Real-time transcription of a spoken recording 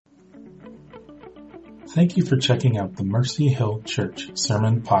Thank you for checking out the Mercy Hill Church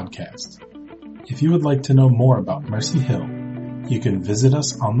Sermon Podcast. If you would like to know more about Mercy Hill, you can visit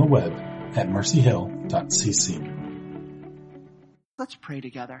us on the web at mercyhill.cc. Let's pray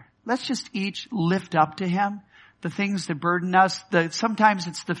together. Let's just each lift up to Him the things that burden us. Sometimes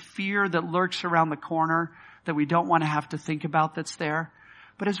it's the fear that lurks around the corner that we don't want to have to think about that's there.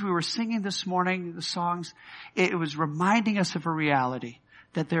 But as we were singing this morning, the songs, it was reminding us of a reality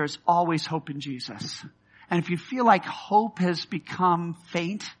that there is always hope in Jesus. And if you feel like hope has become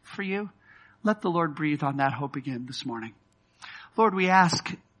faint for you, let the Lord breathe on that hope again this morning. Lord, we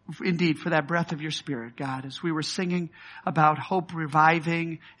ask indeed for that breath of your Spirit, God, as we were singing about hope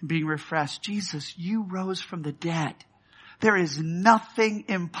reviving and being refreshed. Jesus, you rose from the dead. There is nothing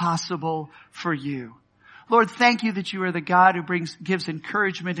impossible for you. Lord, thank you that you are the God who gives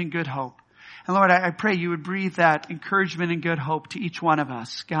encouragement and good hope. And Lord, I pray you would breathe that encouragement and good hope to each one of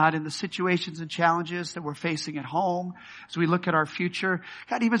us. God, in the situations and challenges that we're facing at home, as we look at our future,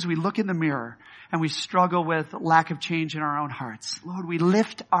 God, even as we look in the mirror and we struggle with lack of change in our own hearts. Lord, we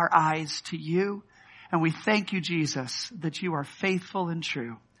lift our eyes to you and we thank you, Jesus, that you are faithful and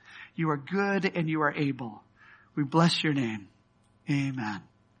true. You are good and you are able. We bless your name. Amen.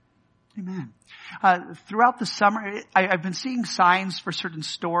 Amen. Throughout the summer, I've been seeing signs for certain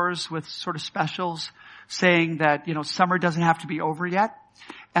stores with sort of specials saying that, summer doesn't have to be over yet.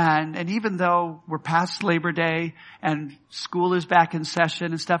 And even though we're past Labor Day and school is back in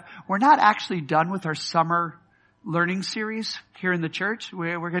session and stuff, we're not actually done with our summer learning series here in the church.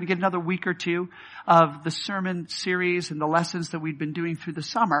 We're going to get another week or two of the sermon series and the lessons that we've been doing through the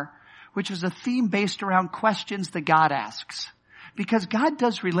summer, which is a theme based around questions that God asks. Because God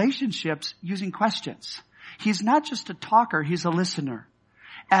does relationships using questions. He's not just a talker, He's a listener.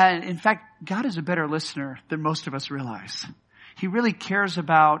 And in fact, God is a better listener than most of us realize. He really cares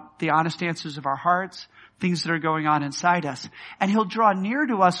about the honest answers of our hearts, things that are going on inside us. And He'll draw near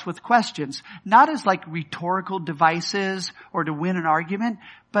to us with questions, not as like rhetorical devices or to win an argument,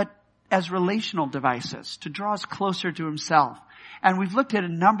 but as relational devices to draw us closer to Himself. And we've looked at a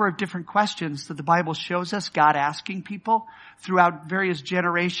number of different questions that the Bible shows us God asking people throughout various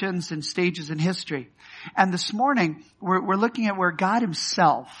generations and stages in history. And this morning, we're looking at where God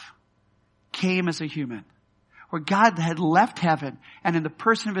Himself came as a human. Where God had left heaven and in the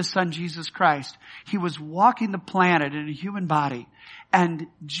person of His Son, Jesus Christ, He was walking the planet in a human body. And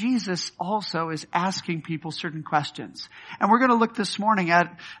Jesus also is asking people certain questions. And we're going to look this morning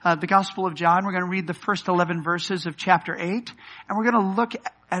at the Gospel of John. We're going to read the first 11 verses of chapter 8. And we're going to look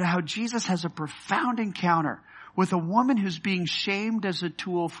at how Jesus has a profound encounter with a woman who's being shamed as a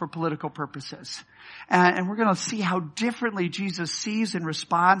tool for political purposes. And we're going to see how differently Jesus sees and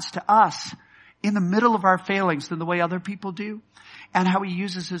responds to us in the middle of our failings than the way other people do, and how He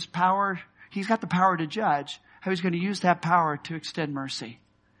uses His power. He's got the power to judge, how He's going to use that power to extend mercy.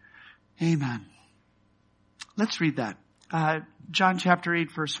 Amen. Let's read that. John chapter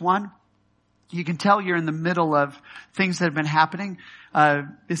 8, verse 1. You can tell you're in the middle of things that have been happening.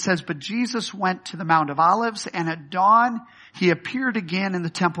 It says, "But Jesus went to the Mount of Olives, and at dawn He appeared again in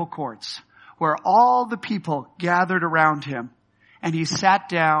the temple courts, where all the people gathered around Him, and He sat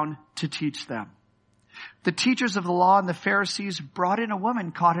down to teach them. The teachers of the law and the Pharisees brought in a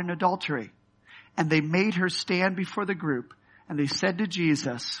woman caught in adultery, and they made her stand before the group, and they said to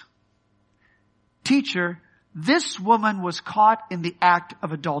Jesus, 'Teacher, this woman was caught in the act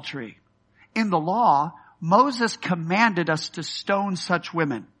of adultery. In the law, Moses commanded us to stone such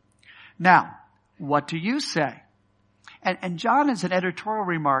women. Now, what do you say?' And John, as an editorial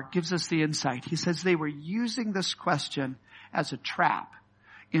remark, gives us the insight. He says they were using this question as a trap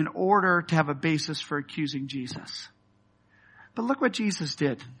in order to have a basis for accusing Jesus. But look what Jesus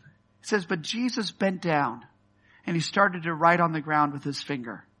did. It says, but Jesus bent down and He started to write on the ground with His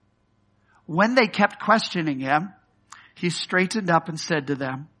finger. When they kept questioning Him, He straightened up and said to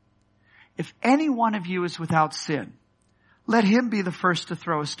them, 'If any one of you is without sin, let him be the first to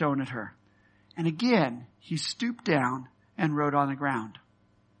throw a stone at her.' And again, He stooped down and wrote on the ground.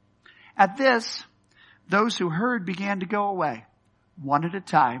 At this, those who heard began to go away, one at a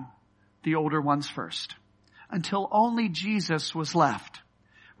time, the older ones first, until only Jesus was left,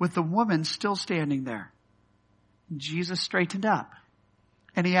 with the woman still standing there. Jesus straightened up,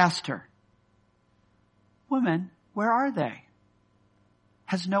 and He asked her, 'Woman, where are they?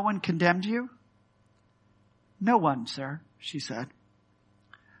 Has no one condemned you?' 'No one, sir,' she said.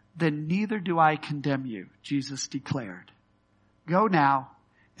 'Then neither do I condemn you,' Jesus declared. 'Go now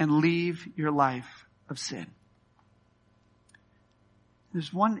and leave your life of sin.'"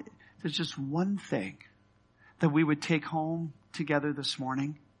 There's just one thing that we would take home together this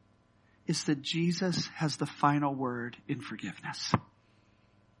morning. is that Jesus has the final word in forgiveness.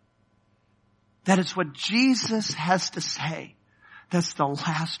 That it's what Jesus has to say that's the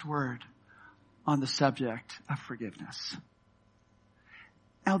last word on the subject of forgiveness.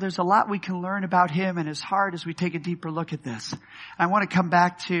 Now, there's a lot we can learn about him and his heart as we take a deeper look at this. I want to come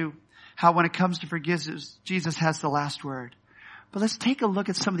back to how when it comes to forgiveness, Jesus has the last word. But let's take a look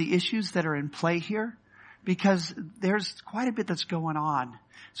at some of the issues that are in play here, because there's quite a bit that's going on,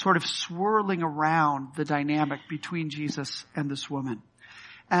 sort of swirling around the dynamic between Jesus and this woman.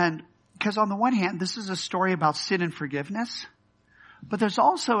 And because on the one hand, this is a story about sin and forgiveness, but there's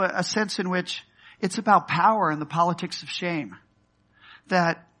also a sense in which it's about power and the politics of shame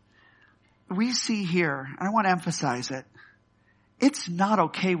that we see here. And I want to emphasize it. It's not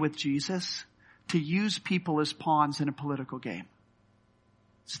okay with Jesus to use people as pawns in a political game.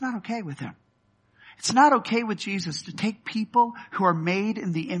 It's not okay with him. It's not okay with Jesus to take people who are made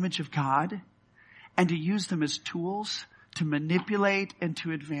in the image of God and to use them as tools to manipulate and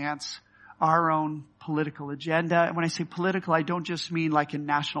to advance our own political agenda. And when I say political, I don't just mean like in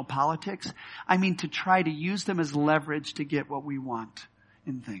national politics. I mean to try to use them as leverage to get what we want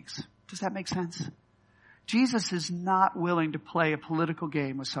in things. Does that make sense? Jesus is not willing to play a political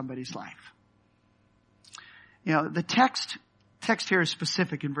game with somebody's life. You know, the text here is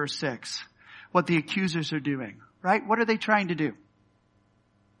specific in verse 6. What the accusers are doing, right? What are they trying to do?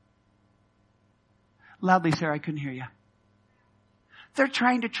 Loudly, Sarah, I couldn't hear you. They're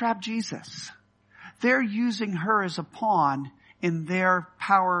trying to trap Jesus. They're using her as a pawn in their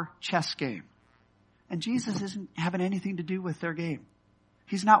power chess game. And Jesus isn't having anything to do with their game.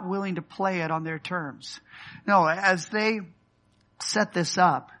 He's not willing to play it on their terms. No, as they set this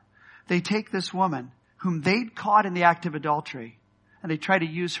up, they take this woman whom they'd caught in the act of adultery, and they try to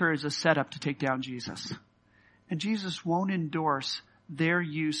use her as a setup to take down Jesus. And Jesus won't endorse their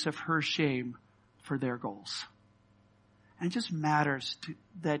use of her shame for their goals. And it just matters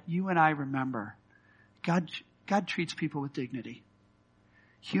that you and I remember God treats people with dignity.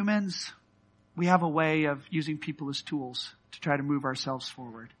 Humans, we have a way of using people as tools to try to move ourselves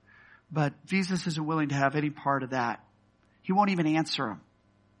forward. But Jesus isn't willing to have any part of that. He won't even answer them.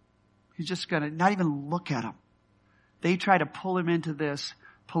 He's just going to not even look at them. They try to pull him into this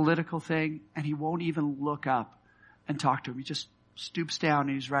political thing, and he won't even look up and talk to him. He just stoops down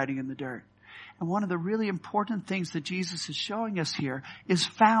and he's writing in the dirt. And one of the really important things that Jesus is showing us here is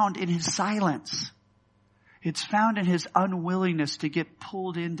found in his silence. It's found in his unwillingness to get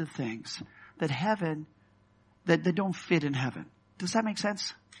pulled into things that don't fit in heaven. Does that make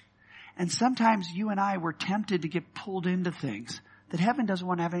sense? And sometimes you and I were tempted to get pulled into things that heaven doesn't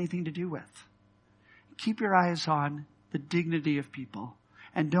want to have anything to do with. Keep your eyes on the dignity of people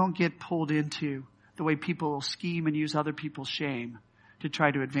and don't get pulled into the way people will scheme and use other people's shame to try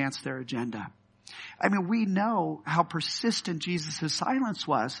to advance their agenda. I mean, we know how persistent Jesus' silence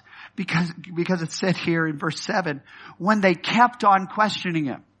was because it said here in verse 7, when they kept on questioning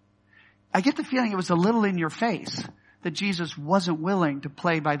him. I get the feeling it was a little in your face that Jesus wasn't willing to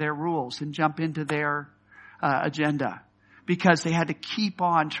play by their rules and jump into their agenda because they had to keep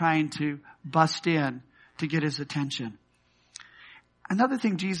on trying to bust in to get his attention. Another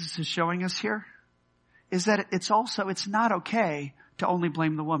thing Jesus is showing us here is that it's not okay to only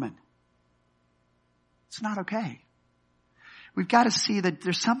blame the woman. It's not okay. We've got to see that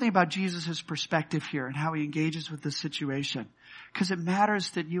there's something about Jesus' perspective here and how he engages with this situation. Because it matters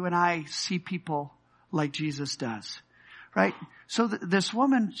that you and I see people like Jesus does. Right? So this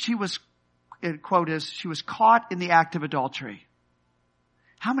woman, she was caught in the act of adultery.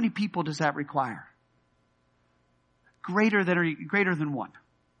 How many people does that require? Greater than one.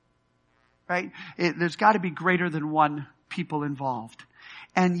 Right? There's got to be greater than one people involved.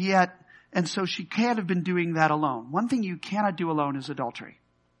 And so she can't have been doing that alone. One thing you cannot do alone is adultery.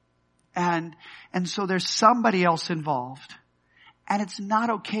 And so there's somebody else involved. And it's not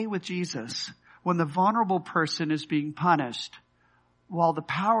okay with Jesus when the vulnerable person is being punished while the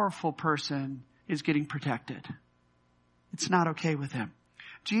powerful person is getting protected. It's not okay with him.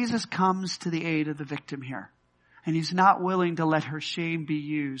 Jesus comes to the aid of the victim here. And he's not willing to let her shame be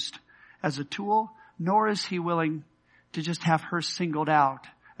used as a tool, nor is he willing to just have her singled out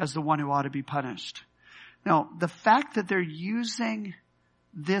as the one who ought to be punished. Now, the fact that they're using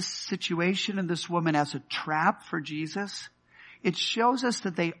this situation and this woman as a trap for Jesus, it shows us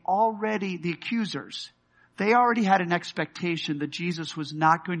that the accusers, they already had an expectation that Jesus was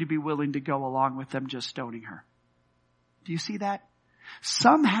not going to be willing to go along with them just stoning her. Do you see that?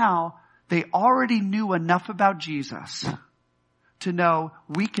 Somehow, they already knew enough about Jesus to know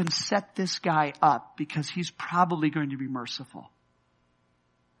we can set this guy up because he's probably going to be merciful.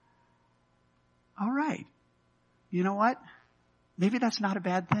 all right, you know what? Maybe that's not a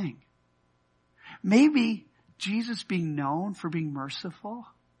bad thing. Maybe Jesus being known for being merciful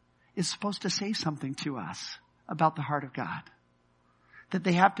is supposed to say something to us about the heart of God. That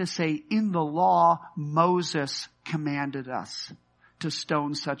they have to say, in the law, Moses commanded us to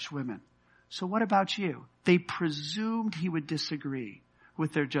stone such women. So what about you? They presumed he would disagree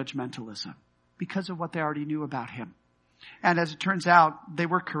with their judgmentalism because of what they already knew about him. And as it turns out, they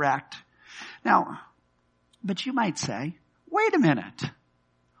were correct. Now, but you might say, wait a minute.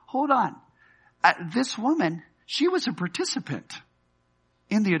 Hold on. This woman, she was a participant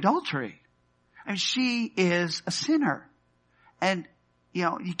in the adultery. And she is a sinner. And,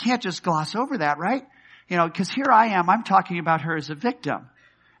 you can't just gloss over that, right? Because here I am, I'm talking about her as a victim.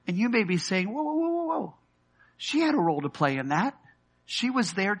 And you may be saying, whoa, whoa, whoa, whoa, whoa. She had a role to play in that. She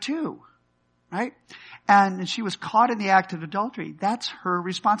was there too, right? And she was caught in the act of adultery. That's her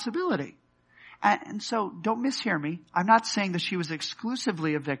responsibility. And so don't mishear me. I'm not saying that she was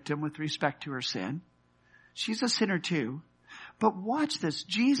exclusively a victim with respect to her sin. She's a sinner too. But watch this.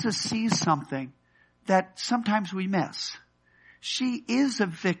 Jesus sees something that sometimes we miss. She is a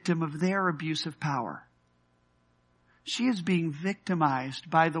victim of their abuse of power. She is being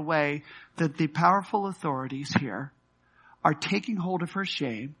victimized by the way that the powerful authorities here are taking hold of her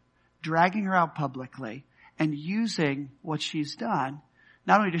shame, dragging her out publicly, and using what she's done,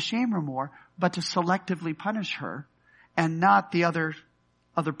 not only to shame her more, but to selectively punish her and not the other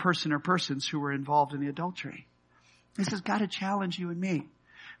person or persons who were involved in the adultery. This has got to challenge you and me.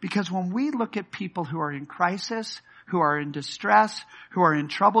 Because when we look at people who are in crisis, who are in distress, who are in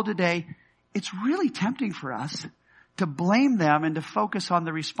trouble today, it's really tempting for us to blame them and to focus on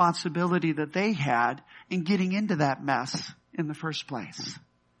the responsibility that they had in getting into that mess in the first place.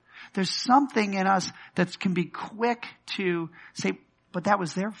 There's something in us that can be quick to say, but that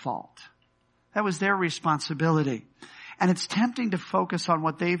was their fault. That was their responsibility. And it's tempting to focus on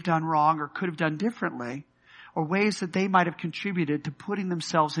what they've done wrong or could have done differently, or ways that they might have contributed to putting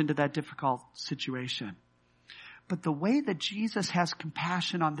themselves into that difficult situation. But the way that Jesus has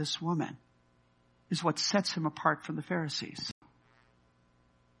compassion on this woman is what sets him apart from the Pharisees.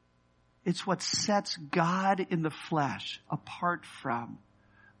 It's what sets God in the flesh apart from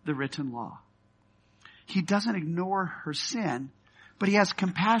the written law. He doesn't ignore her sin, but he has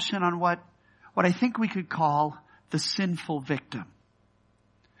compassion on what I think we could call the sinful victim.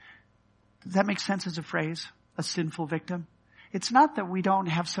 Does that make sense as a phrase? A sinful victim? It's not that we don't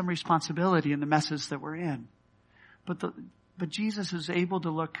have some responsibility in the messes that we're in, but Jesus is able to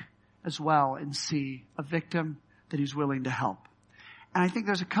look as well and see a victim that he's willing to help. And I think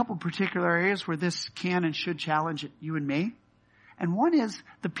there's a couple particular areas where this can and should challenge you and me. And one is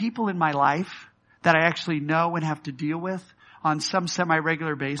the people in my life that I actually know and have to deal with on some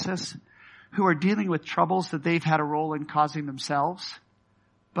semi-regular basis, who are dealing with troubles that they've had a role in causing themselves,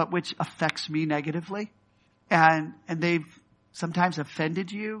 but which affects me negatively. And they've sometimes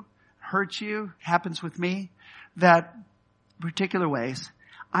offended you, hurt you, happens with me, that particular ways,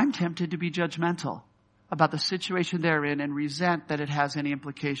 I'm tempted to be judgmental about the situation they're in and resent that it has any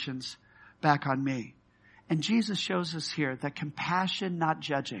implications back on me. And Jesus shows us here that compassion, not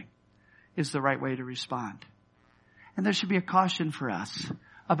judging, is the right way to respond. And there should be a caution for us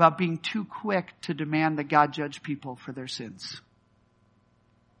about being too quick to demand that God judge people for their sins.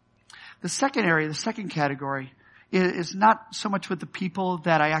 The second area, the second category, is not so much with the people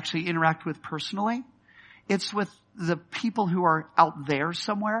that I actually interact with personally. It's with the people who are out there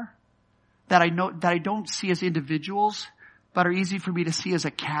somewhere that I don't see as individuals, but are easy for me to see as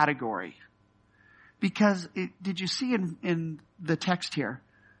a category. Because did you see in the text here,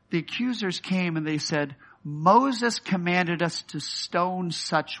 the accusers came and they said, Moses commanded us to stone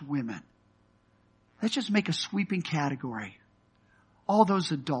such women. Let's just make a sweeping category. All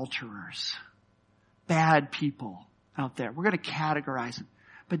those adulterers, bad people out there. We're going to categorize them.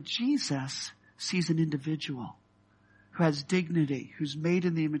 But Jesus sees an individual who has dignity, who's made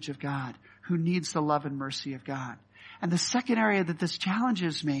in the image of God, who needs the love and mercy of God. And the second area that this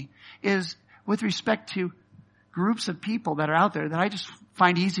challenges me is with respect to groups of people that are out there that I just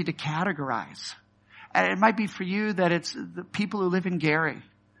find easy to categorize. And it might be for you that it's the people who live in Gary,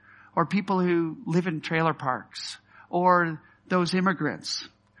 or people who live in trailer parks, or those immigrants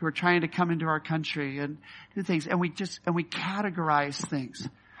who are trying to come into our country and do things. And we categorize things.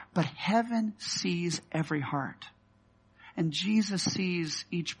 But heaven sees every heart. And Jesus sees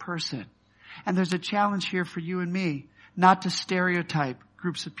each person. And there's a challenge here for you and me, not to stereotype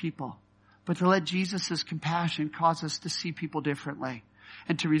groups of people, but to let Jesus' compassion cause us to see people differently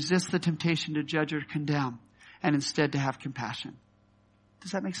and to resist the temptation to judge or condemn and instead to have compassion.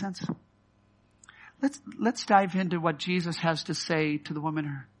 Does that make sense? let's dive into what Jesus has to say to the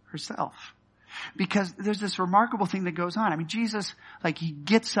woman herself. Because there's this remarkable thing that goes on. I mean, Jesus, he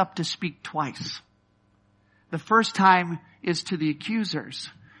gets up to speak twice. The first time is to the accusers,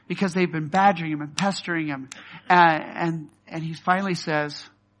 because they've been badgering him and pestering him. And he finally says,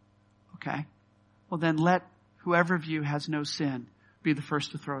 okay, well then let whoever of you has no sin be the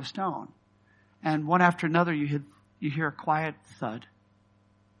first to throw a stone. And one after another you hear a quiet thud,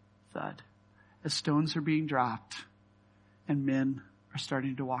 thud, as stones are being dropped and men are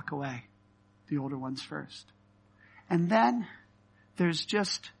starting to walk away. The older ones first. And then there's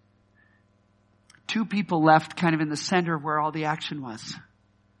just two people left kind of in the center of where all the action was.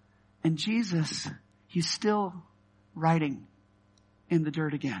 And Jesus, he's still writing in the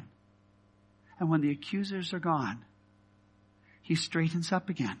dirt again. And when the accusers are gone, he straightens up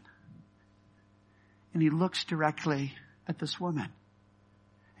again. And he looks directly at this woman.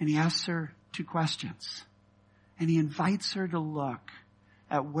 And he asks her two questions. And he invites her to look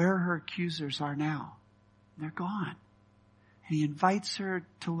at where her accusers are now. They're gone. And he invites her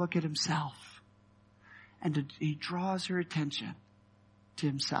to look at himself. And he draws her attention to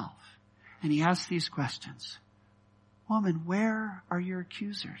himself. And he asks these questions. Woman, where are your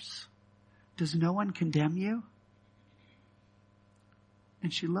accusers? Does no one condemn you?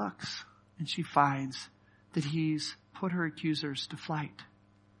 And she looks and she finds that he's put her accusers to flight.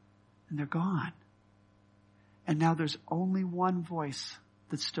 And they're gone. And now there's only one voice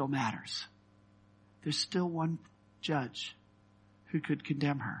that still matters. There's still one judge who could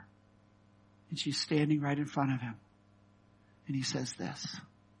condemn her. And she's standing right in front of him. And he says this,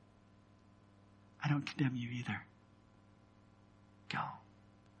 I don't condemn you either. Go.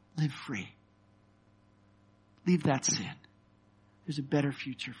 Live free. Leave that sin. There's a better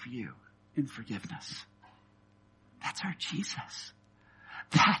future for you in forgiveness. That's our Jesus.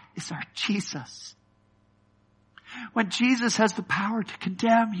 That is our Jesus. When Jesus has the power to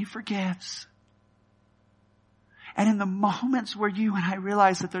condemn, he forgives. And in the moments where you and I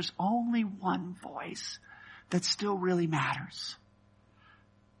realize that there's only one voice that still really matters,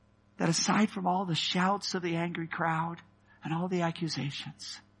 that aside from all the shouts of the angry crowd and all the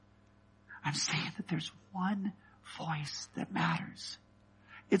accusations, I'm saying that there's one voice that matters.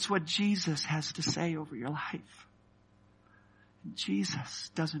 It's what Jesus has to say over your life. And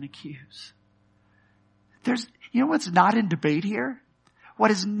Jesus doesn't accuse. You know what's not in debate here?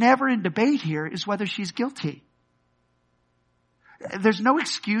 What is never in debate here is whether she's guilty. There's no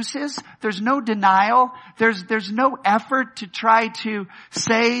excuses. There's no denial. There's no effort to try to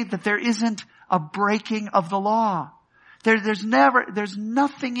say that there isn't a breaking of the law. There's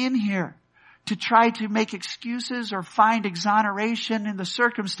nothing in here to try to make excuses or find exoneration in the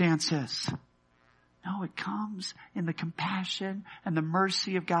circumstances. No, it comes in the compassion and the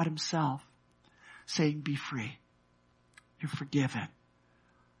mercy of God himself, saying, be free. You're forgiven.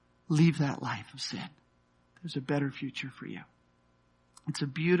 Leave that life of sin. There's a better future for you. It's a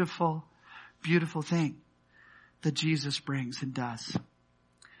beautiful, beautiful thing that Jesus brings and does.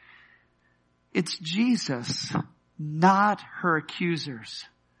 It's Jesus, not her accusers,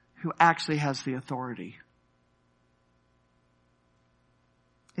 who actually has the authority.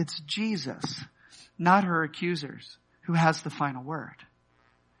 It's Jesus, not her accusers, who has the final word.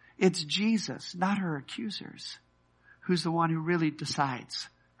 It's Jesus, not her accusers, who's the one who really decides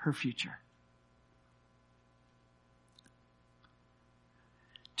her future.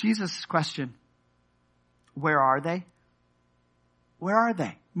 Jesus' question, where are they? Where are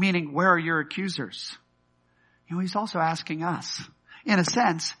they? Meaning, where are your accusers? He's also asking us. In a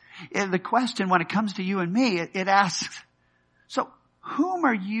sense, the question, when it comes to you and me, it asks, so whom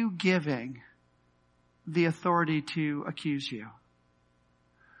are you giving the authority to accuse you?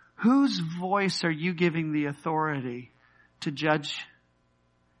 Whose voice are you giving the authority to judge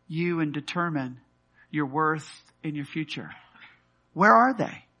you and determine your worth in your future? Where are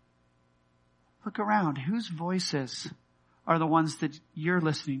they? Look around. Whose voices are the ones that you're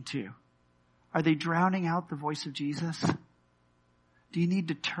listening to? Are they drowning out the voice of Jesus? Do you need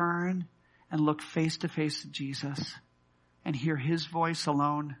to turn and look face to face at Jesus and hear his voice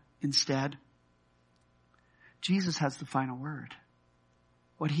alone instead? Jesus has the final word.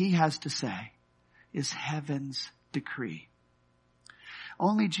 What he has to say is heaven's decree.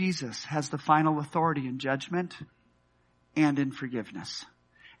 Only Jesus has the final authority in judgment and in forgiveness.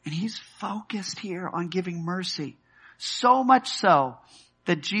 And he's focused here on giving mercy. So much so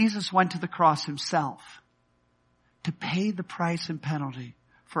that Jesus went to the cross himself to pay the price and penalty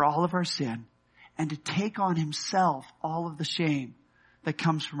for all of our sin and to take on himself all of the shame that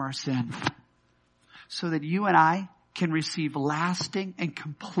comes from our sin, so that you and I can receive lasting and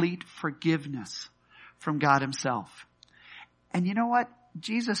complete forgiveness from God himself. And you know what?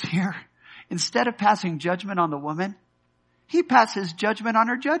 Jesus here, instead of passing judgment on the woman, he passes judgment on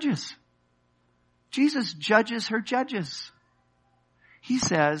her judges. Jesus judges her judges. He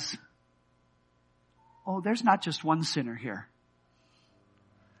says, oh, there's not just one sinner here.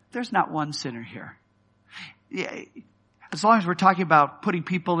 There's not one sinner here. Yeah, as long as we're talking about putting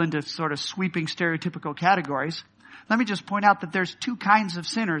people into sort of sweeping stereotypical categories, let me just point out that there's two kinds of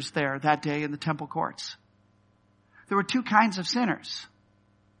sinners there that day in the temple courts. There were two kinds of sinners.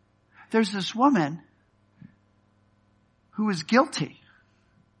 There's this woman who was guilty,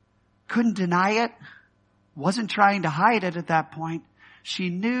 couldn't deny it, wasn't trying to hide it at that point. She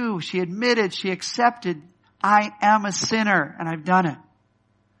knew, she admitted, she accepted, I am a sinner and I've done it.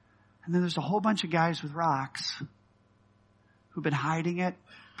 And then there's a whole bunch of guys with rocks who've been hiding it,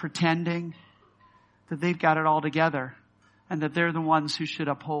 pretending that they've got it all together and that they're the ones who should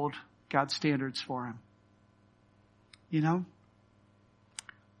uphold God's standards for him. You know,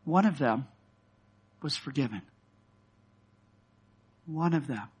 one of them was forgiven. One of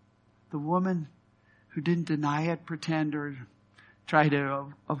them, the woman who didn't deny it, pretend, or try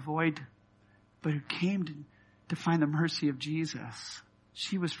to avoid, but who came to find the mercy of Jesus,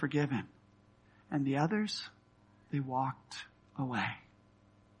 she was forgiven. And the others, they walked away.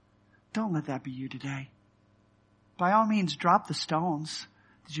 Don't let that be you today. By all means, drop the stones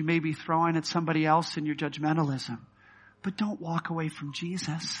that you may be throwing at somebody else in your judgmentalism. But don't walk away from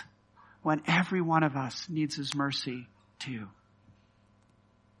Jesus when every one of us needs his mercy too.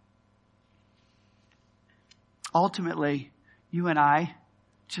 Ultimately, you and I,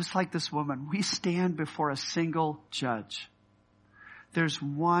 just like this woman, we stand before a single judge. There's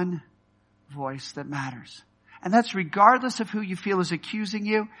one voice that matters. And that's regardless of who you feel is accusing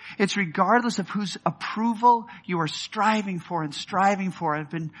you. It's regardless of whose approval you are striving for and have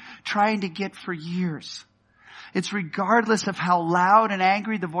been trying to get for years. It's regardless of how loud and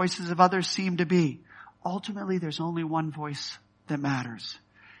angry the voices of others seem to be. Ultimately, there's only one voice that matters.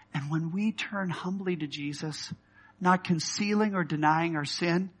 And when we turn humbly to Jesus, not concealing or denying our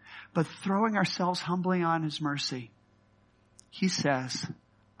sin, but throwing ourselves humbly on his mercy, he says,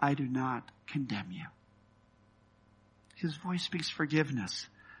 I do not condemn you. His voice speaks forgiveness,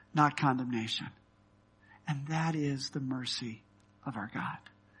 not condemnation. And that is the mercy of our God.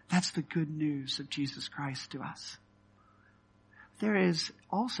 That's the good news of Jesus Christ to us. There is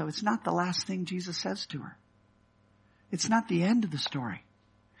also, it's not the last thing Jesus says to her. It's not the end of the story.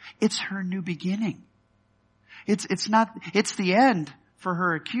 It's her new beginning. It's the end for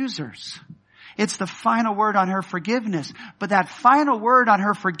her accusers. It's the final word on her forgiveness. But that final word on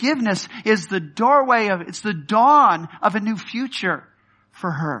her forgiveness is the it's the dawn of a new future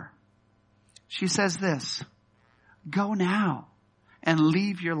for her. She says this, go now and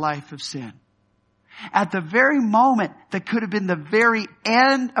leave your life of sin. At the very moment that could have been the very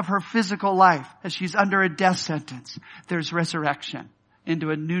end of her physical life, as she's under a death sentence, there's resurrection into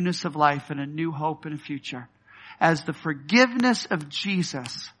a newness of life and a new hope and a future, as the forgiveness of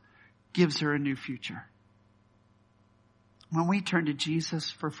Jesus gives her a new future. When we turn to Jesus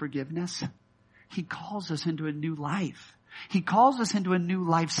for forgiveness, he calls us into a new life. He calls us into a new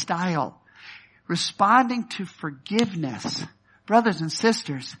lifestyle. Responding to forgiveness, brothers and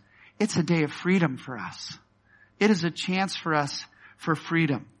sisters, it's a day of freedom for us. It is a chance for us for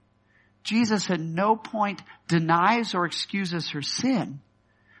freedom. Jesus at no point denies or excuses her sin,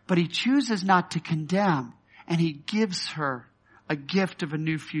 but he chooses not to condemn, and he gives her a gift of a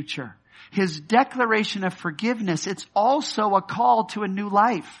new future. His declaration of forgiveness, it's also a call to a new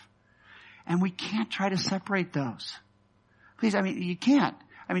life. And we can't try to separate those. Please, you can't.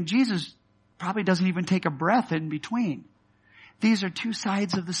 Jesus probably doesn't even take a breath in between. These are two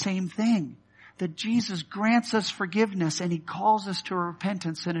sides of the same thing. That Jesus grants us forgiveness and he calls us to a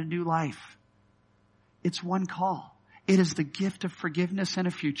repentance and a new life. It's one call. It is the gift of forgiveness and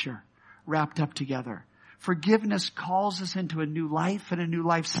a future wrapped up together. Forgiveness calls us into a new life and a new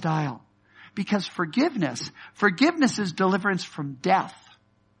lifestyle. Because forgiveness is deliverance from death.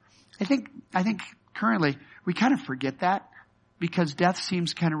 I think currently we kind of forget that because death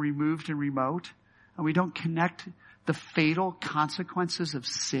seems kind of removed and remote, and we don't connect the fatal consequences of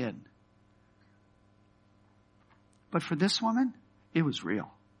sin. But for this woman, it was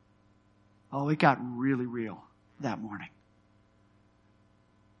real. Oh, it got really real that morning.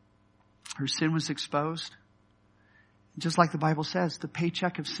 Her sin was exposed. Just like the Bible says, the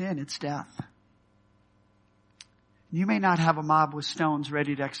paycheck of sin, it's death. You may not have a mob with stones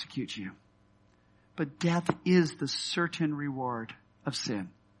ready to execute you, but death is the certain reward of sin.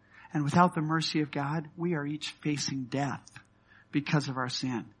 And without the mercy of God, we are each facing death because of our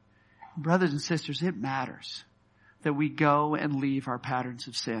sin. Brothers and sisters, it matters that we go and leave our patterns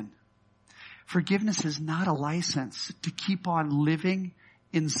of sin. Forgiveness is not a license to keep on living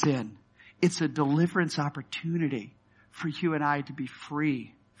in sin. It's a deliverance opportunity for you and I to be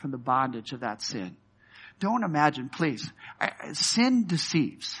free from the bondage of that sin. Don't imagine, please. Sin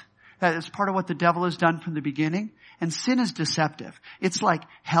deceives. That is part of what the devil has done from the beginning. And sin is deceptive. It's like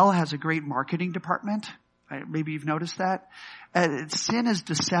hell has a great marketing department. Maybe you've noticed that. Sin is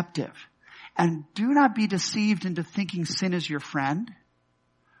deceptive. And do not be deceived into thinking sin is your friend.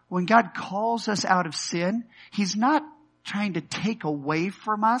 When God calls us out of sin, He's not trying to take away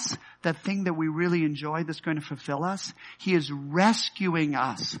from us that thing that we really enjoy that's going to fulfill us. He is rescuing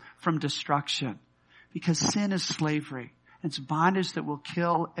us from destruction, because sin is slavery. It's bondage that will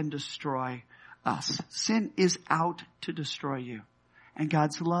kill and destroy us. Sin is out to destroy you. And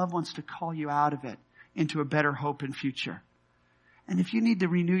God's love wants to call you out of it into a better hope and future. And if you need to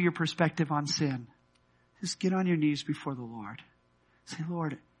renew your perspective on sin, just get on your knees before the Lord. Say,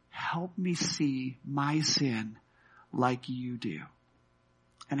 Lord, help me see my sin like you do.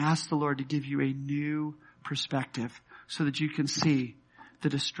 And ask the Lord to give you a new perspective so that you can see the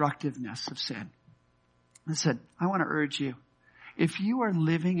destructiveness of sin. Listen, I want to urge you. If you are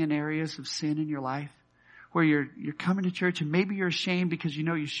living in areas of sin in your life where you're coming to church and maybe you're ashamed because you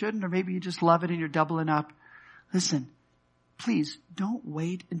know you shouldn't, or maybe you just love it and you're doubling up, listen, please don't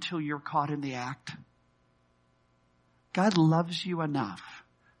wait until you're caught in the act. God loves you enough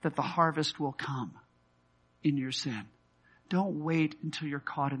that the harvest will come in your sin. Don't wait until you're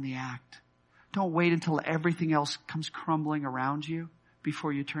caught in the act. Don't wait until everything else comes crumbling around you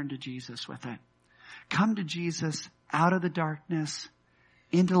before you turn to Jesus with it. Come to Jesus out of the darkness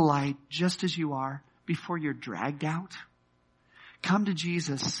into light just as you are before you're dragged out. Come to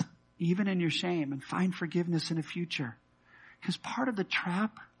Jesus even in your shame and find forgiveness in a future. Because part of the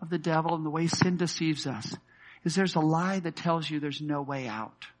trap of the devil and the way sin deceives us is there's a lie that tells you there's no way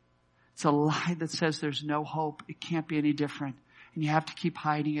out. It's a lie that says there's no hope. It can't be any different. And you have to keep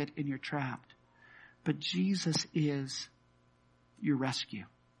hiding it and you're trapped. But Jesus is your rescue.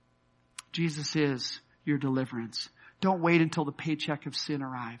 Jesus is your deliverance. Don't wait until the paycheck of sin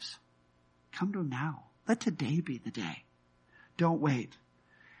arrives. Come to Him now. Let today be the day. Don't wait.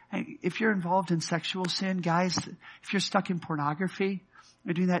 And if you're involved in sexual sin, guys, if you're stuck in pornography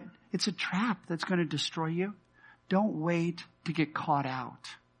or doing that, it's a trap that's going to destroy you. Don't wait to get caught out.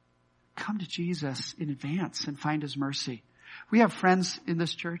 Come to Jesus in advance and find His mercy. We have friends in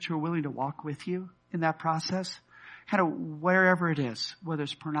this church who are willing to walk with you in that process. Kind of wherever it is, whether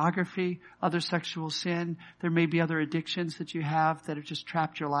it's pornography, other sexual sin, there may be other addictions that you have that have just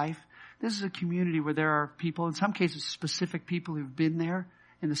trapped your life. This is a community where there are people, in some cases specific people who've been there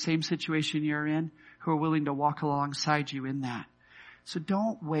in the same situation you're in, who are willing to walk alongside you in that. So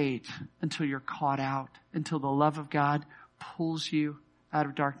don't wait until you're caught out, until the love of God pulls you out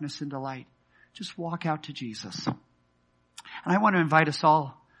of darkness into light. Just walk out to Jesus. And I want to invite us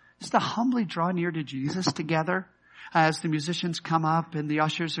all just to humbly draw near to Jesus together as the musicians come up and the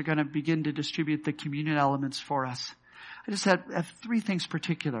ushers are going to begin to distribute the communion elements for us. I just have three things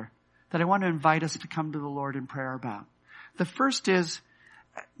particular that I want to invite us to come to the Lord in prayer about. The first is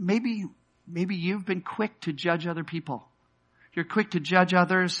maybe you've been quick to judge other people. You're quick to judge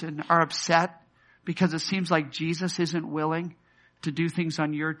others and are upset because it seems like Jesus isn't willing to do things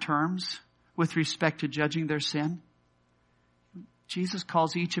on your terms with respect to judging their sin. Jesus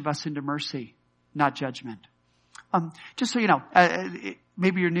calls each of us into mercy, not judgment. Just so you know,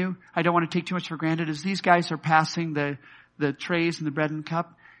 maybe you're new. I don't want to take too much for granted. As these guys are passing the trays and the bread and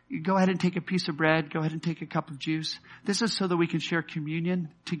cup, you go ahead and take a piece of bread. Go ahead and take a cup of juice. This is so that we can share communion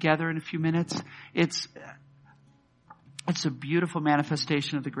together in a few minutes. It's a beautiful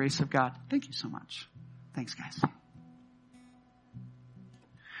manifestation of the grace of God. Thank you so much. Thanks, guys.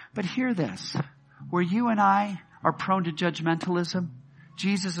 But hear this. Where you and I are prone to judgmentalism,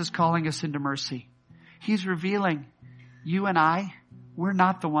 Jesus is calling us into mercy. He's revealing you and I, we're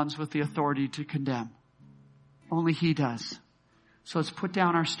not the ones with the authority to condemn. Only He does. So let's put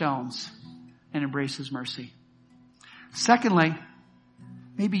down our stones and embrace His mercy. Secondly,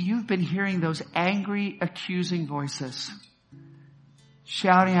 maybe you've been hearing those angry, accusing voices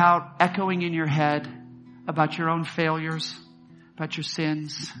shouting out, echoing in your head about your own failures, about your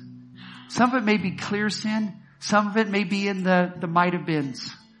sins. Some of it may be clear sin. Some of it may be in the might have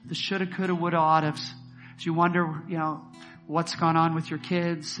beens, the shoulda, coulda, woulda, oughtas. As you wonder, what's gone on with your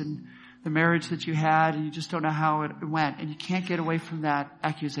kids and the marriage that you had, and you just don't know how it went, and you can't get away from that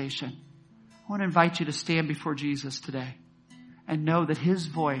accusation. I want to invite you to stand before Jesus today and know that His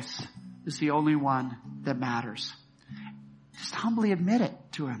voice is the only one that matters. Just humbly admit it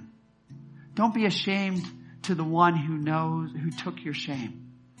to Him. Don't be ashamed to the one who took your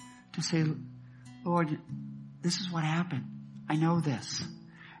shame. To say, Lord, this is what happened. I know this.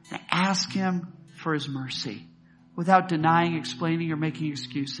 And ask him for his mercy without denying, explaining, or making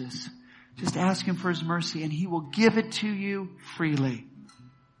excuses. Just ask him for his mercy and he will give it to you freely.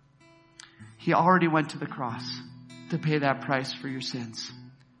 He already went to the cross to pay that price for your sins.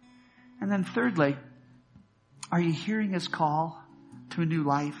 And then thirdly, are you hearing his call to a new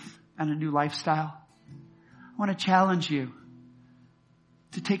life and a new lifestyle? I want to challenge you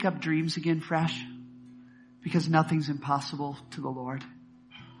to take up dreams again fresh, because nothing's impossible to the Lord.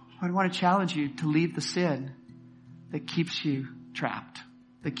 I want to challenge you to leave the sin that keeps you trapped,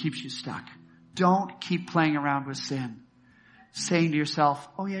 that keeps you stuck. Don't keep playing around with sin, saying to yourself,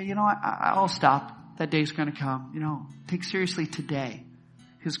 oh yeah, you know what, I'll stop. That day's going to come. Take seriously today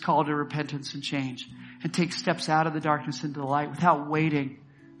his call to repentance and change, and take steps out of the darkness into the light without waiting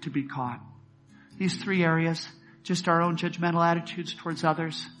to be caught. These three areas, just our own judgmental attitudes towards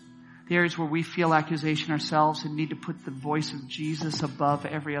others, the areas where we feel accusation ourselves and need to put the voice of Jesus above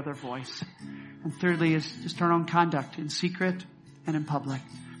every other voice. And thirdly is just our own conduct in secret and in public,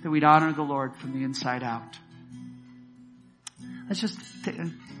 that we'd honor the Lord from the inside out. I'm just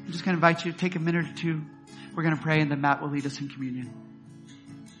going to invite you to take a minute or two. We're going to pray and then Matt will lead us in communion.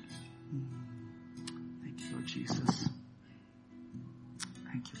 Thank you, Lord Jesus.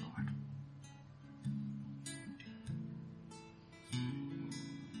 Thank you, Lord.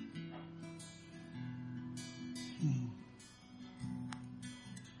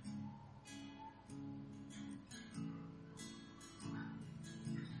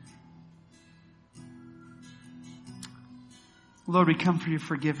 Lord, we come for your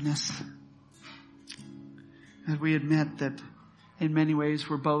forgiveness. And we admit that in many ways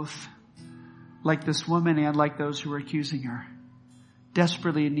we're both like this woman and like those who are accusing her,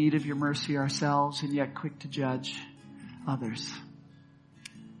 desperately in need of your mercy ourselves and yet quick to judge others.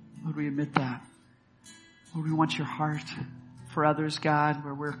 Lord, we admit that. Lord, we want your heart for others, God,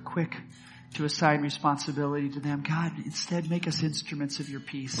 where we're quick to assign responsibility to them. God, instead make us instruments of your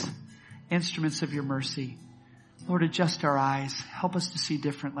peace, instruments of your mercy. Lord, adjust our eyes. Help us to see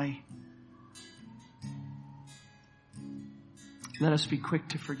differently. Let us be quick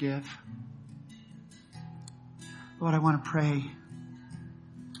to forgive. Lord, I want to pray,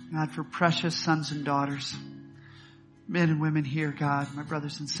 God, for precious sons and daughters, men and women here, God, my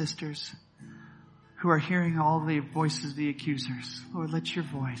brothers and sisters, who are hearing all the voices of the accusers. Lord, let your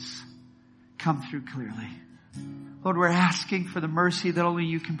voice come through clearly. Lord, we're asking for the mercy that only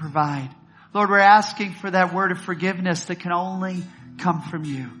you can provide. Lord, we're asking for that word of forgiveness that can only come from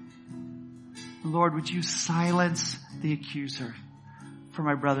you. Lord, would you silence the accuser for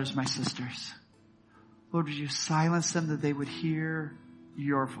my brothers, my sisters? Lord, would you silence them that they would hear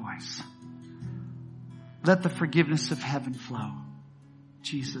your voice? Let the forgiveness of heaven flow. In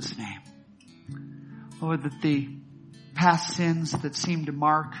Jesus' name. Lord, that the past sins that seem to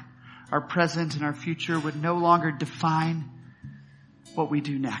mark our present and our future would no longer define what we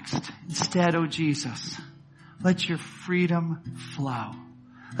do next. Instead, oh Jesus, let your freedom flow.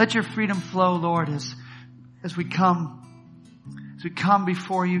 Let your freedom flow, Lord, as we come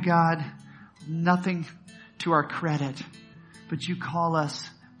before you, God, nothing to our credit, but you call us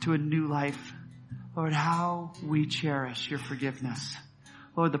to a new life. Lord, how we cherish your forgiveness.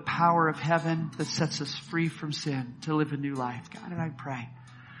 Lord, the power of heaven that sets us free from sin to live a new life. God, and I pray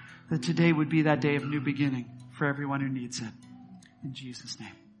that today would be that day of new beginning for everyone who needs it. In Jesus'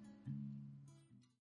 name.